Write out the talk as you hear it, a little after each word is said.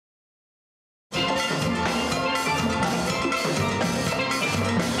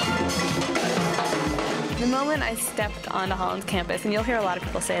moment I stepped onto Hollins campus, and you'll hear a lot of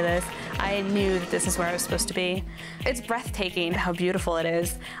people say this, I knew that this is where I was supposed to be. It's breathtaking how beautiful it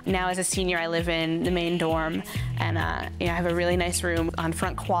is. Now as a senior, I live in the main dorm, and I have a really nice room on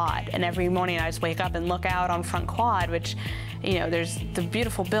front quad, and every morning I just wake up and look out on front quad, which, there's the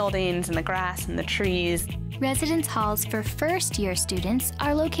beautiful buildings and the grass and the trees. Residence halls for first-year students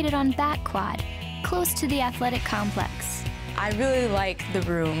are located on back quad, close to the athletic complex. I really like the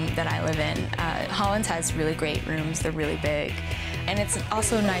room that I live in. Hollins has really great rooms. They're really big. And it's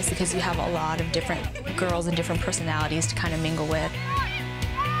also nice because you have a lot of different girls and different personalities to kind of mingle with.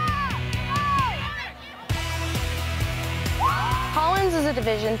 Hollins is a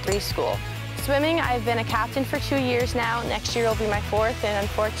Division III school. Swimming, I've been a captain for 2 years now. Next year will be my 4th and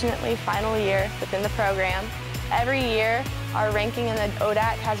unfortunately final year within the program. Every year, our ranking in the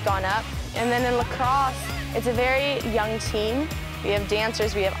ODAT has gone up. And then in lacrosse, it's a very young team. We have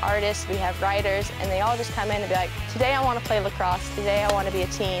dancers, we have artists, we have writers, and they all just come in and be like, today I want to play lacrosse, today I want to be a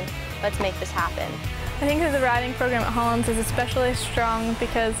team, let's make this happen. I think that the riding program at Hollins is especially strong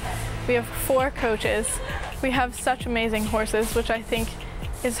because we have 4 coaches. We have such amazing horses, which I think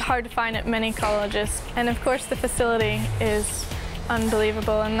is hard to find at many colleges. And of course the facility is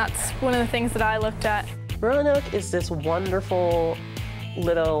unbelievable, and that's one of the things that I looked at. Roanoke is this wonderful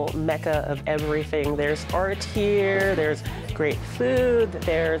little mecca of everything. There's art here, there's great food,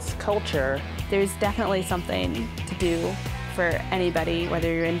 there's culture. There's definitely something to do for anybody, whether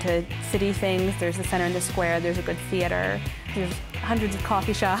you're into city things. There's the center in the square, there's a good theater, there's hundreds of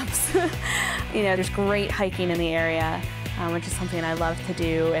coffee shops. There's great hiking in the area, which is something I love to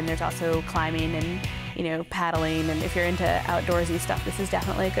do, and there's also climbing and paddling, and if you're into outdoorsy stuff, this is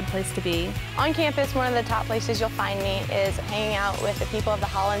definitely a good place to be. On campus, one of the top places you'll find me is hanging out with the people of the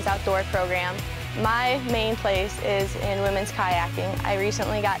Hollins Outdoor program. My main place is in women's kayaking. I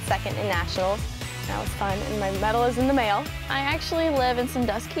recently got 2nd in nationals. That was fun, and my medal is in the mail. I actually live in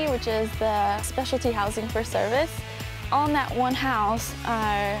Sandusky, which is the specialty housing for service. On that one house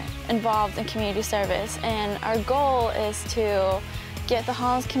are involved in community service, and our goal is to get the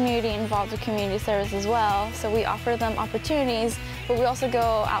Hollins community involved with community service as well. So we offer them opportunities, but we also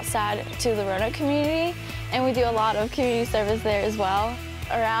go outside to the Roanoke community, and we do a lot of community service there as well.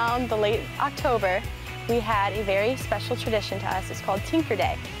 Around the late October, we had a very special tradition to us. It's called Tinker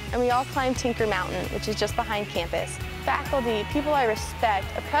Day, and we all climbed Tinker Mountain, which is just behind campus. Faculty, people I respect,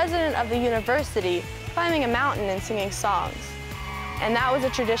 a president of the university, climbing a mountain and singing songs. And that was a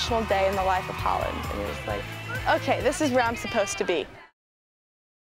traditional day in the life of Hollins, and it was like, okay, this is where I'm supposed to be.